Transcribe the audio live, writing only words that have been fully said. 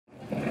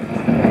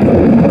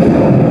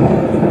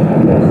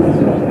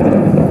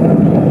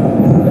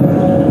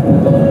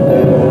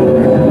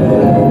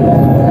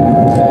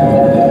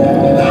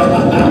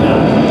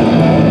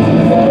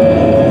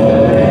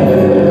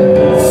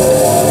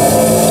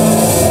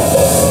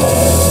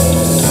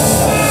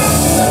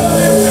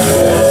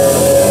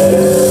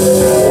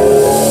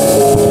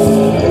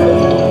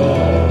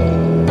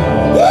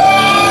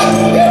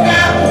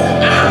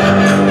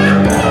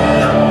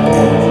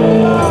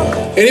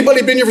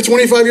here for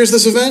 25 years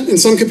this event in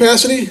some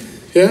capacity?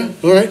 Yeah?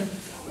 All right.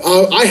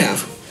 I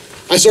have.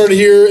 I started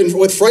here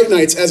with Fright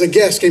Nights as a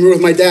guest, came here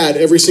with my dad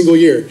every single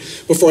year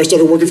before I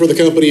started working for the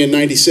company in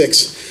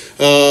 '96.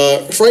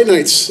 Fright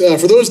Nights,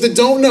 for those that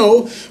don't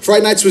know,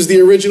 Fright Nights was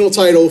the original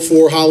title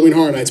for Halloween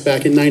Horror Nights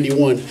back in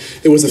 '91.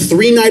 It was a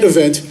 3-night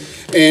event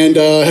and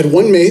had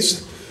one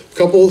maze, a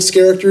couple of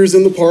characters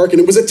in the park, and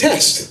it was a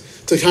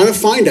test to kind of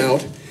find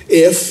out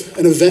if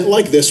an event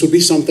like this would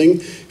be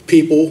something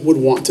people would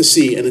want to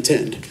see and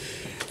attend.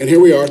 And here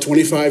we are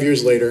 25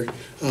 years later,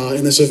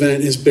 and this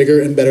event is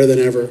bigger and better than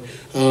ever.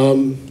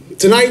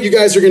 Tonight, you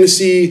guys are going to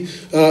see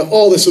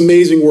all this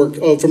amazing work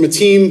from a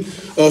team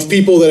of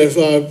people that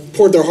have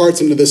poured their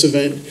hearts into this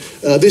event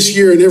this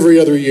year and every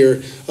other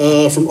year,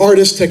 from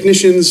artists,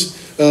 technicians,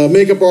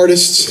 makeup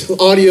artists,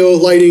 audio,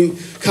 lighting,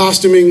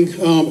 costuming,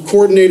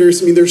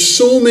 coordinators. I mean, there's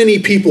so many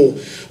people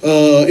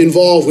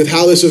involved with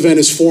how this event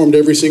is formed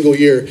every single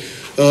year.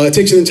 It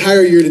takes an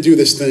entire year to do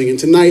this thing, and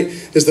tonight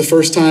is the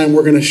first time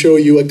we're going to show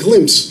you a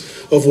glimpse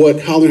of what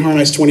Halloween Horror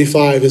Nights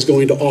 25 is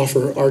going to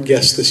offer our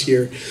guests this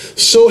year.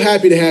 So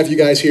happy to have you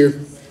guys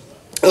here.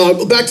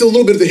 Back to a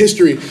little bit of the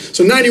history.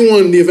 So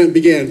 '91, the event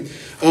began,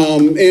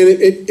 and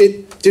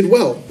it did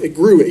well. It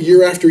grew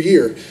year after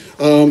year.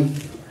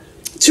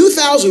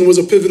 2000 was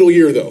a pivotal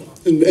year, though,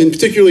 and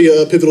particularly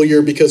a pivotal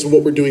year because of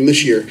what we're doing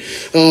this year.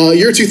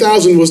 Year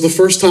 2000 was the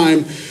first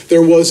time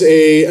there was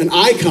an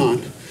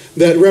icon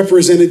that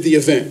represented the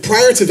event.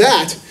 Prior to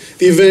that,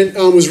 the event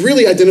was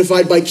really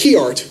identified by key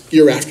art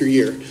year after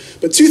year.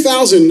 But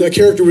 2000, a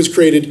character was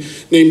created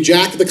named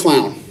Jack the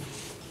Clown.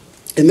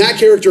 And that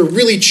character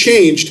really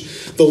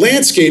changed the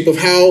landscape of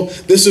how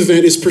this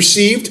event is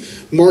perceived,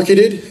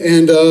 marketed,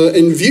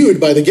 and viewed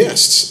by the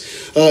guests.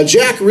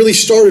 Jack really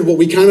started what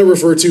we kind of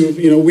refer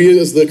to, we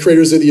as the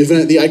creators of the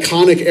event, the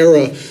iconic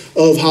era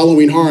of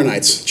Halloween Horror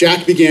Nights.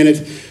 Jack began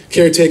it,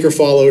 caretaker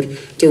followed,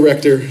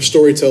 director,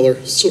 storyteller,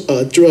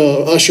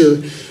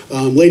 usher,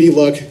 Lady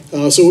Luck.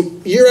 So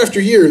year after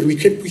year, we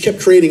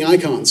kept creating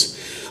icons.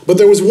 But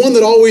there was one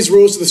that always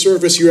rose to the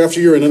surface year after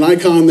year, and an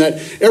icon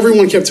that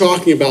everyone kept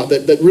talking about,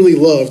 that really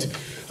loved,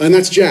 and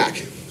that's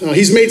Jack.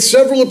 He's made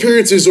several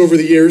appearances over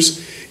the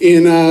years.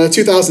 In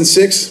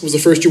 2006 was the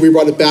first year we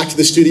brought it back to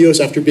the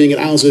studios after being at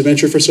Islands of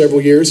Adventure for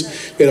several years.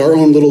 We had our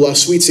own little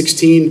Sweet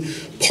 16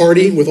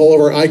 party with all of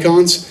our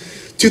icons.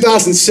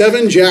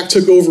 2007, Jack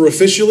took over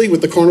officially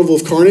with the Carnival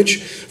of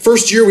Carnage.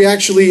 First year, we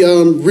actually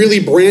really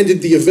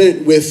branded the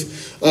event with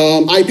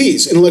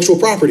IPs, intellectual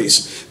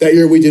properties. That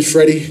year, we did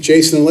Freddy,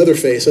 Jason, and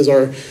Leatherface as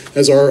our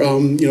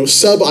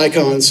sub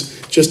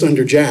icons just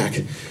under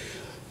Jack.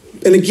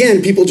 And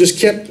again, people just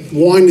kept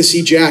wanting to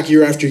see Jack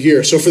year after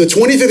year. So for the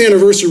 25th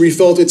anniversary, we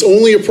felt it's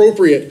only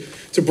appropriate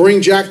to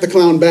bring Jack the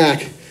Clown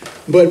back,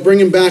 but bring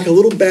him back a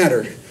little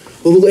badder,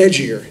 a little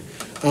edgier.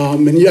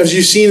 And as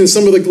you've seen in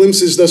some of the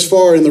glimpses thus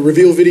far in the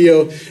reveal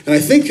video, and I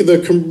think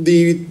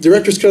the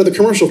director's cut of the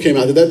commercial came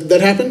out. Did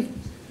that happen?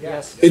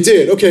 Yes. It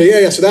did.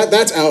 Okay, yeah. So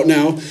that's out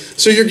now.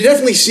 So you're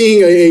definitely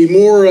seeing a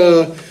more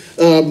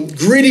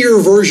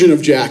grittier version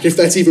of Jack, if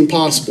that's even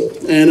possible.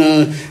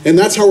 And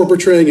that's how we're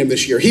portraying him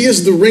this year. He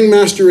is the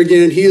ringmaster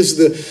again. He is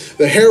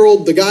the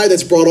herald, the guy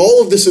that's brought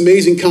all of this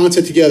amazing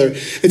content together.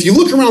 If you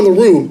look around the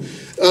room,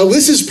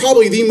 this is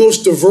probably the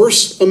most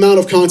diverse amount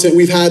of content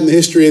we've had in the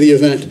history of the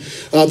event.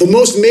 The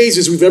most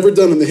mazes we've ever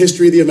done in the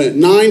history of the event.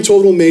 9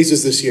 total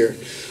mazes this year.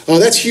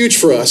 That's huge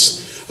for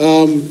us.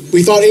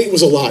 We thought 8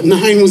 was a lot.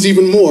 9 was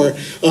even more.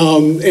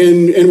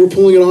 And we're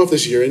pulling it off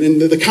this year.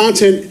 And the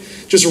content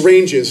just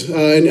ranges.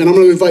 And I'm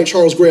going to invite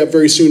Charles Gray up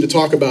very soon to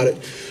talk about it.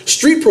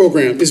 Street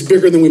program is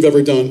bigger than we've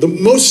ever done. The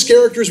most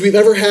characters we've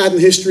ever had in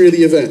the history of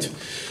the event.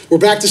 We're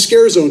back to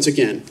scare zones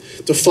again.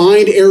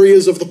 Defined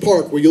areas of the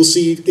park where you'll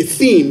see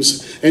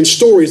themes and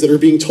stories that are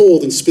being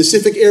told in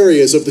specific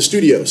areas of the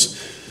studios.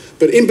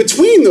 But in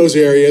between those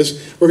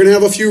areas, we're going to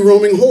have a few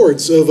roaming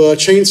hordes of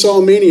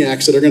chainsaw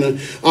maniacs that are going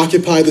to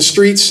occupy the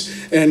streets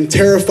and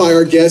terrify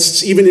our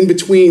guests, even in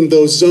between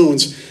those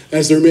zones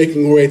as they're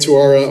making their way to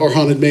our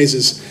haunted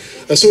mazes.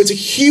 So it's a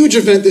huge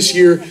event this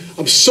year.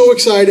 I'm so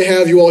excited to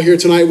have you all here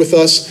tonight with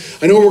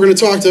us. I know we're going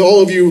to talk to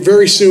all of you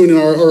very soon in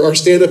our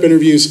stand-up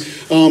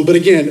interviews. But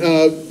again,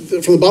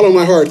 from the bottom of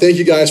my heart, thank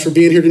you guys for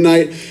being here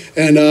tonight.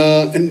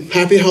 And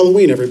happy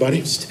Halloween,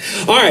 everybody.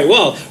 All right,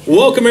 well,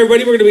 welcome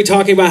everybody. We're going to be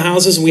talking about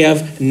houses. We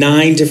have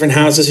 9 different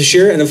houses this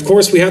year. And of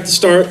course, we have to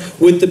start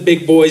with the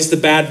big boys, the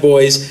bad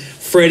boys,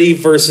 Freddy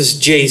versus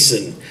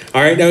Jason.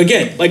 All right, now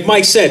again, like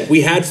Mike said,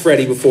 we had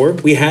Freddy before,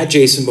 we had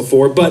Jason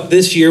before, but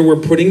this year we're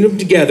putting them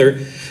together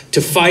to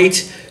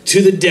fight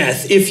to the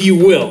death, if you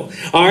will.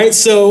 All right,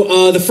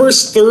 so the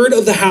first third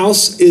of the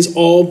house is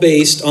all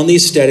based on the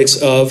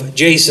aesthetics of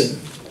Jason.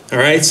 All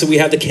right, so we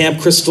have the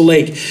Camp Crystal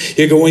Lake.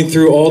 You're going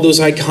through all those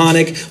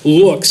iconic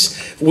looks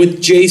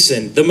with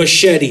Jason, the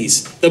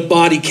machetes, the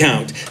body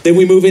count. Then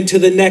we move into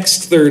the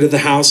next third of the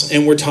house,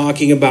 and we're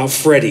talking about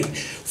Freddy.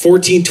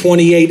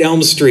 1428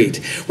 Elm Street.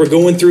 We're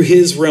going through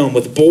his realm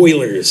with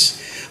boilers,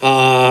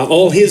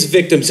 all his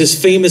victims, his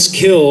famous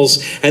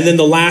kills, and then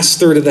the last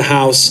third of the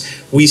house,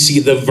 we see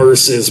the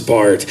versus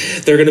part.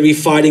 They're going to be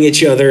fighting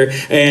each other,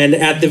 and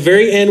at the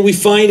very end, we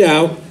find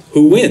out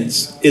who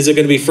wins. Is it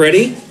going to be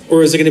Freddy,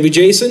 or is it going to be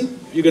Jason?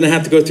 You're going to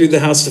have to go through the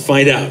house to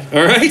find out,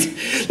 all right?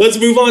 Let's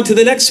move on to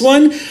the next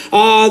one.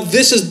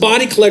 This is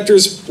Body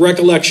Collector's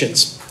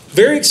Recollections.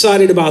 Very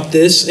excited about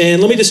this,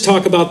 and let me just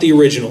talk about the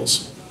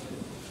originals.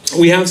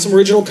 We have some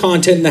original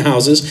content in the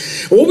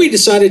houses. And what we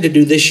decided to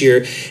do this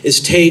year is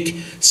take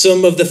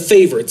some of the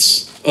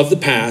favorites of the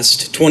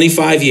past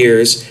 25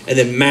 years and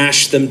then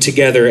mash them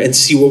together and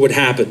see what would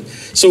happen.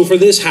 So for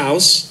this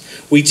house,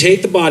 we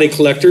take the Body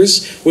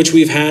Collectors, which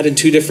we've had in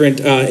 2 different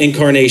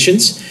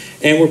incarnations,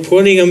 and we're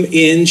putting them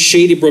in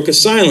Shady Brook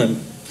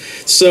Asylum.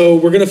 So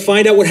we're going to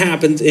find out what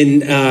happens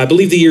in, I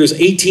believe the year is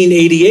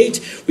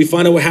 1888. We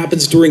find out what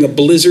happens during a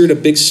blizzard, a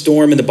big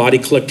storm, and the Body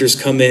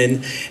Collectors come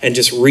in and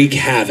just wreak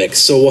havoc.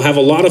 So we'll have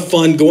a lot of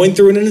fun going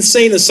through an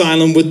insane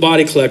asylum with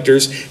Body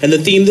Collectors. And the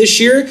theme this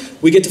year,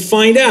 we get to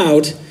find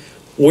out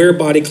where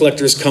Body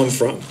Collectors come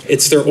from.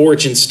 It's their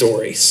origin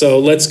story. So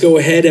let's go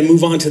ahead and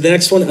move on to the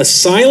next one.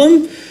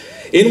 Asylum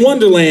in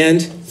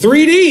Wonderland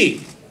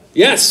 3D.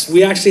 Yes,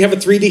 we actually have a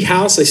 3D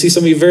house. I see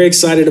some of you very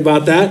excited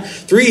about that.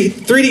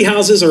 3D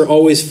houses are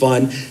always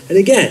fun. And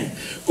again,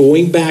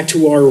 going back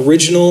to our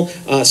original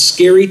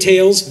Scary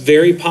Tales,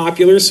 very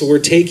popular. So we're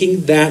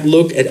taking that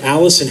look at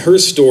Alice and her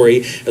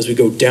story as we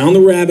go down the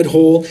rabbit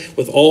hole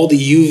with all the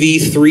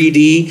UV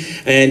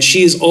 3D. And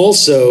she is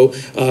also,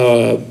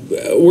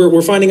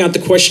 we're finding out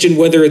the question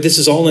whether this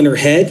is all in her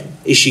head.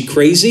 Is she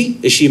crazy?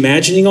 Is she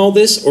imagining all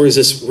this, or is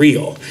this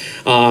real?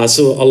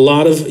 So a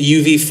lot of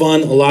UV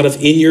fun, a lot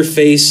of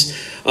in-your-face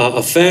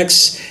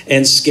effects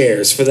and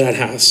scares for that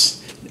house.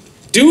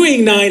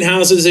 Doing 9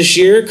 houses this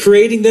year,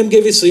 creating them,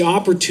 gave us the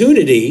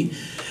opportunity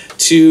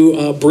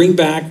to bring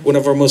back one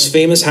of our most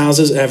famous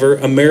houses ever,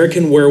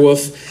 American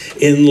Werewolf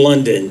in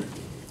London.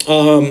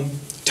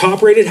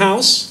 Top-rated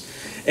house,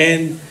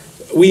 and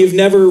we have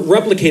never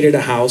replicated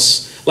a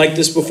house like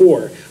this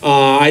before.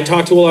 I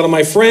talked to a lot of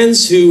my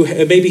friends who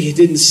maybe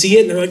didn't see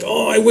it, and they're like,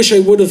 oh, I wish I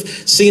would have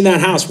seen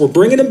that house. We're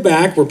bringing them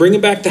back. We're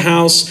bringing back the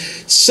house.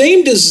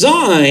 Same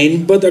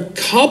design, but a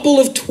couple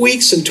of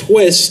tweaks and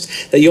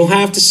twists that you'll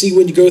have to see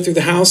when you go through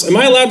the house. Am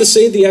I allowed to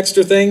say the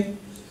extra thing?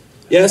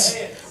 Yes?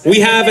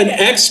 We have an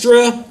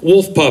extra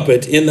wolf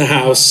puppet in the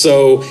house,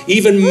 so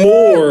even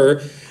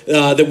more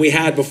than we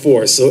had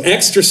before. So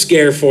extra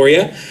scare for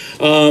you.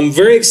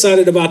 Very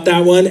excited about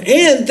that one.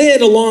 And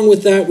then along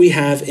with that, we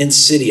have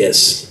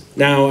Insidious.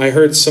 Now, I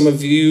heard some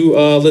of you,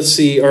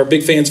 are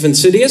big fans of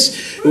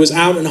Insidious. It was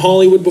out in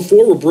Hollywood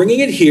before. We're bringing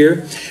it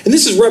here. And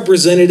this is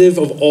representative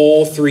of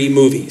all 3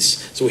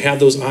 movies. So we have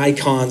those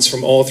icons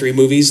from all 3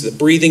 movies. The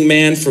Breathing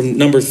Man from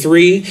number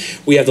 3.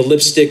 We have the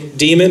Lipstick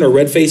Demon or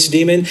Red-Faced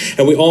Demon.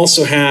 And we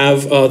also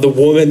have the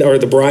woman or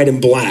the Bride in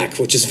Black,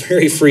 which is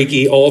very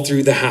freaky all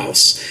through the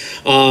house.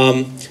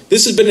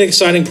 This has been an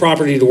exciting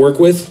property to work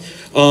with.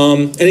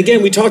 And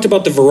again, we talked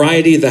about the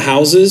variety of the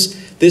houses.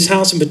 This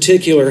house in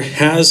particular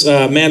has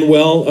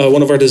Manuel,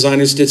 one of our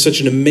designers, did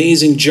such an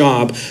amazing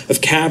job of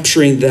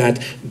capturing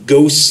that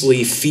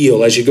ghostly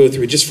feel as you go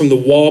through, just from the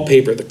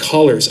wallpaper, the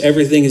colors,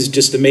 everything is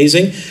just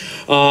amazing.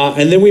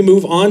 And then we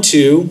move on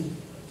to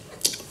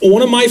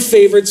one of my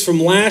favorites from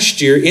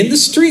last year in the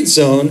street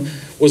zone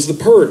was The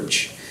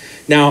Purge.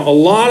 Now, a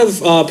lot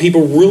of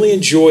people really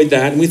enjoyed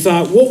that, and we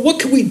thought, well, what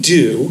could we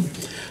do?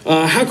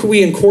 How could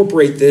we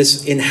incorporate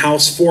this in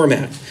house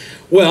format?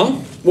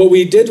 Well, what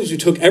we did was we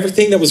took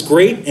everything that was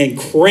great and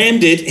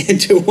crammed it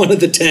into one of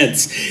the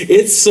tents.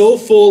 It's so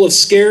full of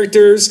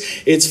characters,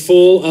 it's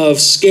full of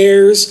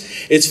scares,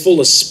 it's full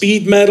of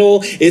speed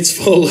metal, it's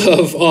full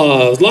of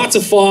lots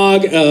of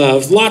fog,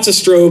 lots of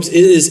strobes. It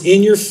is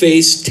in your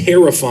face,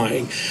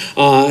 terrifying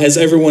as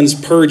everyone's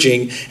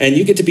purging, and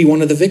you get to be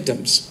one of the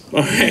victims.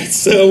 All right,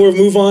 so we'll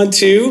move on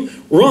to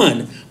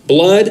Run,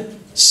 Blood,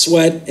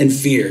 Sweat, and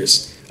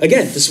Fears.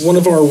 Again, this is one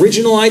of our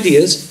original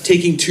ideas,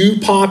 taking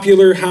 2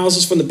 popular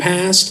houses from the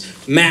past,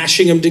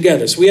 mashing them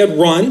together. So we had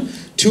Run,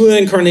 2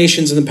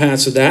 incarnations in the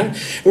past of that,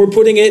 and we're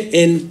putting it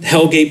in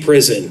Hellgate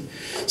Prison.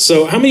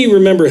 So how many of you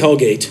remember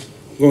Hellgate,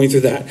 going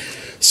through that?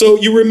 So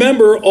you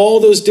remember all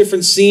those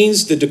different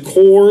scenes, the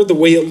decor, the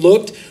way it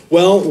looked?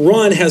 Well,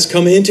 Run has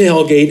come into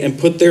Hellgate and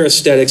put their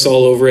aesthetics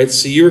all over it.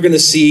 So you're going to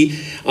see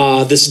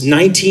this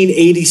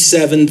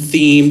 1987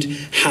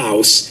 themed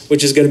house,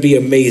 which is going to be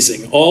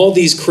amazing. All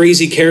these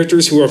crazy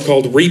characters who are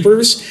called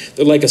Reapers,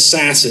 they're like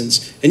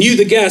assassins. And you,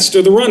 the guest,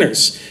 are the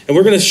runners. And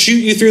we're going to shoot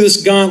you through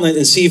this gauntlet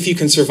and see if you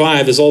can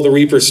survive as all the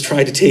Reapers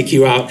try to take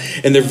you out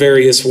in their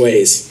various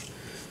ways.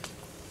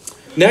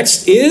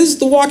 Next is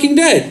The Walking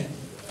Dead.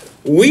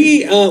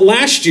 We,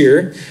 last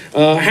year,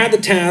 had the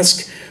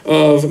task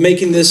of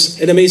making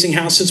this an amazing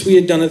house since we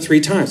had done it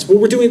 3 times. Well,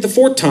 we're doing it the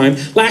 4th time.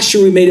 Last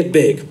year, we made it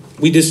big.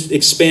 We just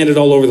expanded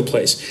all over the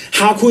place.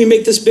 How can we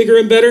make this bigger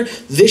and better?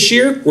 This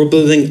year, we're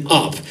building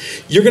up.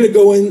 You're going to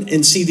go in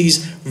and see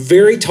these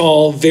very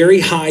tall, very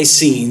high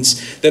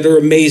scenes that are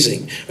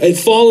amazing. It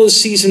follows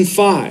season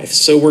 5.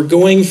 So we're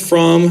going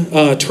from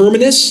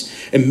Terminus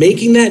and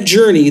making that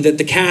journey that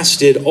the cast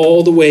did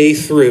all the way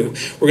through.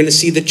 We're going to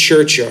see the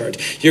churchyard.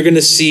 You're going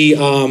to see,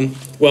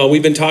 well,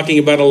 we've been talking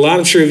about a lot.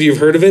 I'm sure you've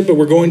heard of it, but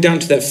we're going down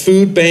to that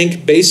food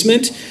bank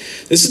basement.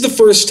 This is the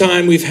first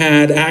time we've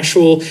had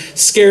actual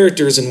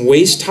skeletons in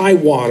waist-high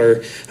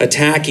water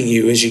attacking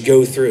you as you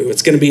go through.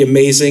 It's going to be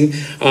amazing.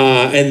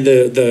 And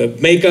the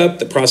makeup,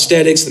 the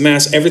prosthetics, the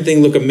masks,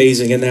 everything look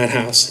amazing in that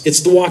house. It's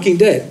The Walking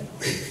Dead.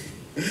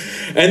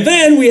 And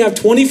then we have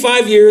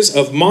 25 years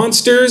of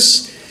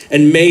monsters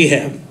and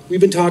mayhem. We've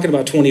been talking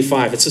about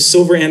 25. It's a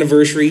silver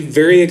anniversary.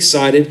 Very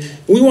excited.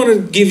 We want to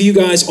give you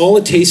guys all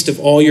a taste of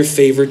all your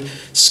favorite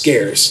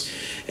scares.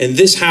 In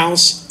this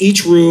house,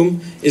 each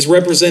room is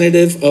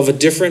representative of a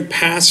different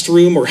past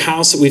room or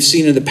house that we've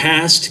seen in the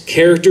past,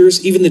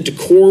 characters, even the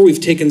decor. We've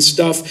taken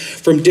stuff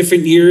from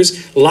different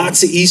years,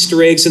 lots of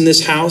Easter eggs in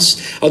this house.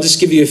 I'll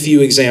just give you a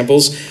few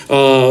examples.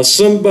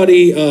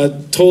 Somebody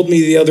told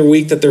me the other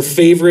week that their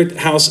favorite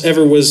house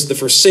ever was The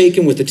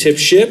Forsaken with the tip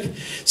ship.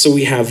 So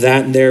we have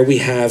that in there. We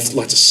have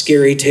lots of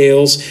scary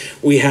tales.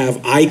 We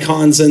have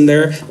icons in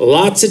there.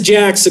 Lots of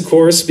Jacks, of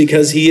course,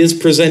 because he is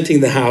presenting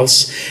the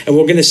house. And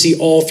we're going to see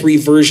all 3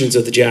 versions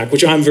of the Jack,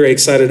 which I'm very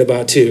excited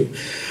about too.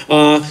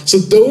 So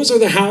those are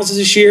the houses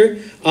this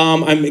year.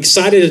 I'm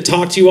excited to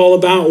talk to you all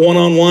about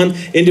one-on-one,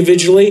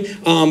 individually,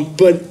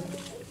 but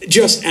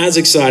just as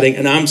exciting,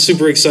 and I'm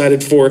super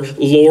excited for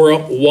Laura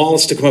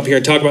Wallace to come up here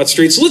and talk about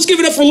streets. So let's give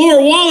it up for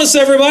Laura Wallace,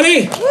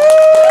 everybody.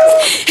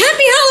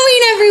 Happy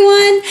Halloween,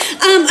 everyone.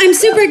 I'm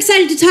super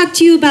excited to talk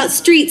to you about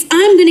streets.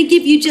 I'm going to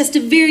give you just a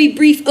very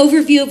brief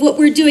overview of what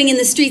we're doing in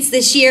the streets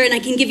this year, and I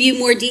can give you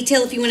more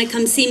detail if you want to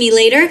come see me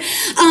later.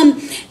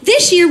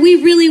 This year, we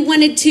really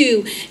wanted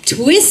to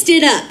twist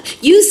it up.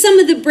 Use some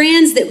of the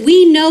brands that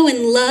we know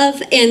and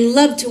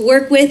love to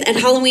work with at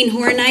Halloween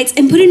Horror Nights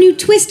and put a new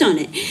twist on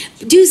it.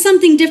 Do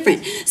something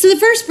different. So the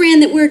first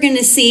brand that we're going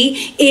to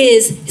see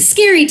is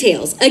Scary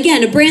Tales.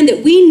 Again, a brand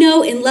that we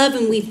know and love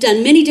and we've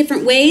done many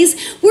different ways.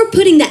 We're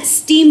putting that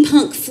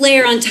steampunk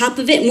flair on top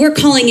of it and we're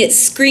calling it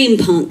Scream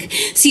Punk.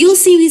 So you'll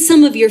see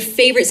some of your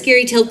favorite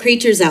Scary Tale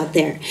creatures out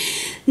there.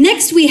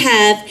 Next we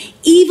have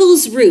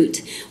Evil's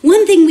Root.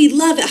 One thing we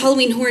love at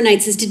Halloween Horror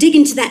Nights is to dig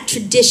into that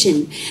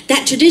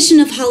tradition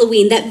of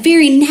Halloween, that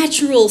very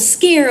natural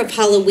scare of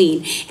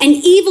Halloween. And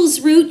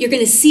Evil's Root, you're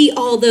going to see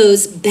all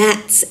those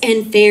bats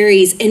and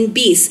fairies and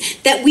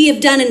beasts that we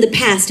have done in the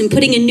past and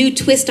putting a new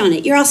twist on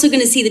it. You're also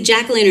going to see the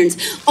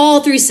jack-o'-lanterns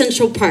all through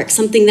Central Park,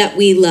 something that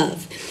we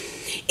love.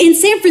 In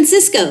San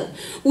Francisco,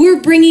 we're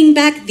bringing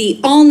back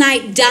the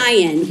all-night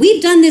die-in.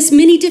 We've done this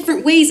many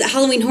different ways at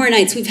Halloween Horror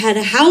Nights. We've had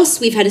a house,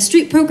 we've had a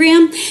street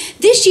program.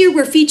 This year,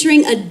 we're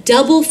featuring a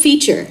double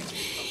feature.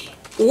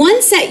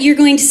 One set, you're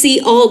going to see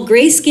all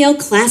grayscale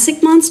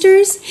classic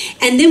monsters,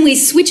 and then we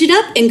switch it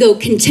up and go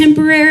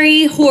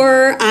contemporary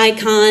horror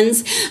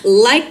icons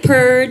like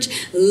Purge,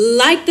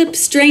 like The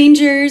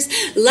Strangers,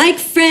 like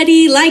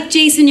Freddy, like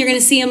Jason. You're going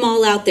to see them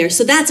all out there.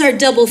 So that's our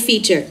double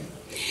feature.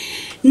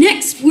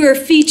 Next, we're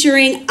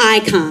featuring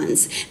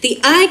icons.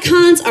 The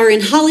icons are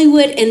in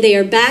Hollywood and they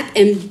are back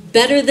and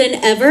better than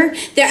ever.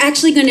 They're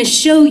actually going to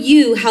show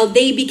you how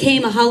they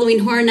became a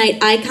Halloween Horror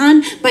Night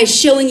icon by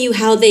showing you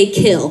how they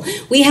kill.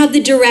 We have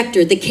the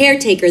director, the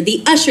caretaker,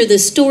 the usher, the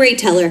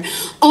storyteller,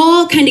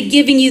 all kind of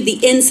giving you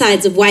the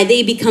insides of why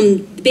they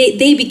became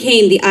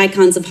the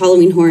icons of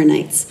Halloween Horror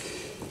Nights.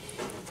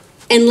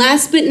 And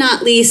last but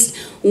not least,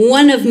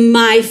 one of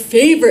my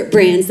favorite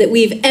brands that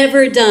we've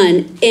ever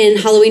done in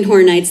Halloween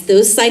Horror Nights,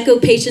 those psycho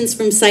patients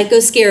from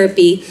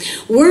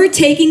Psychoscarapy, we're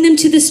taking them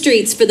to the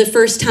streets for the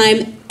first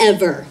time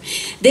ever.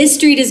 This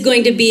street is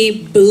going to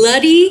be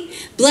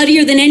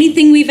bloodier than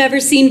anything we've ever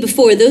seen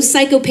before. Those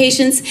psycho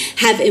patients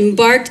have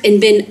embarked and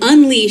been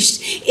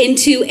unleashed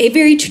into a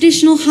very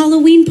traditional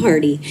Halloween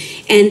party,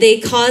 and they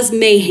cause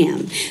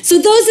mayhem. So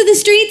those are the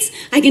streets.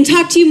 I can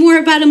talk to you more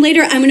about them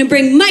later. I'm going to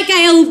bring Mike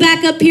Aiello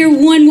back up here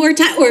one more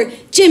time, or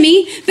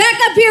Jimmy, back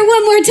up here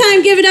one more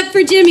time. Give it up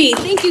for Jimmy.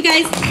 Thank you,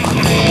 guys.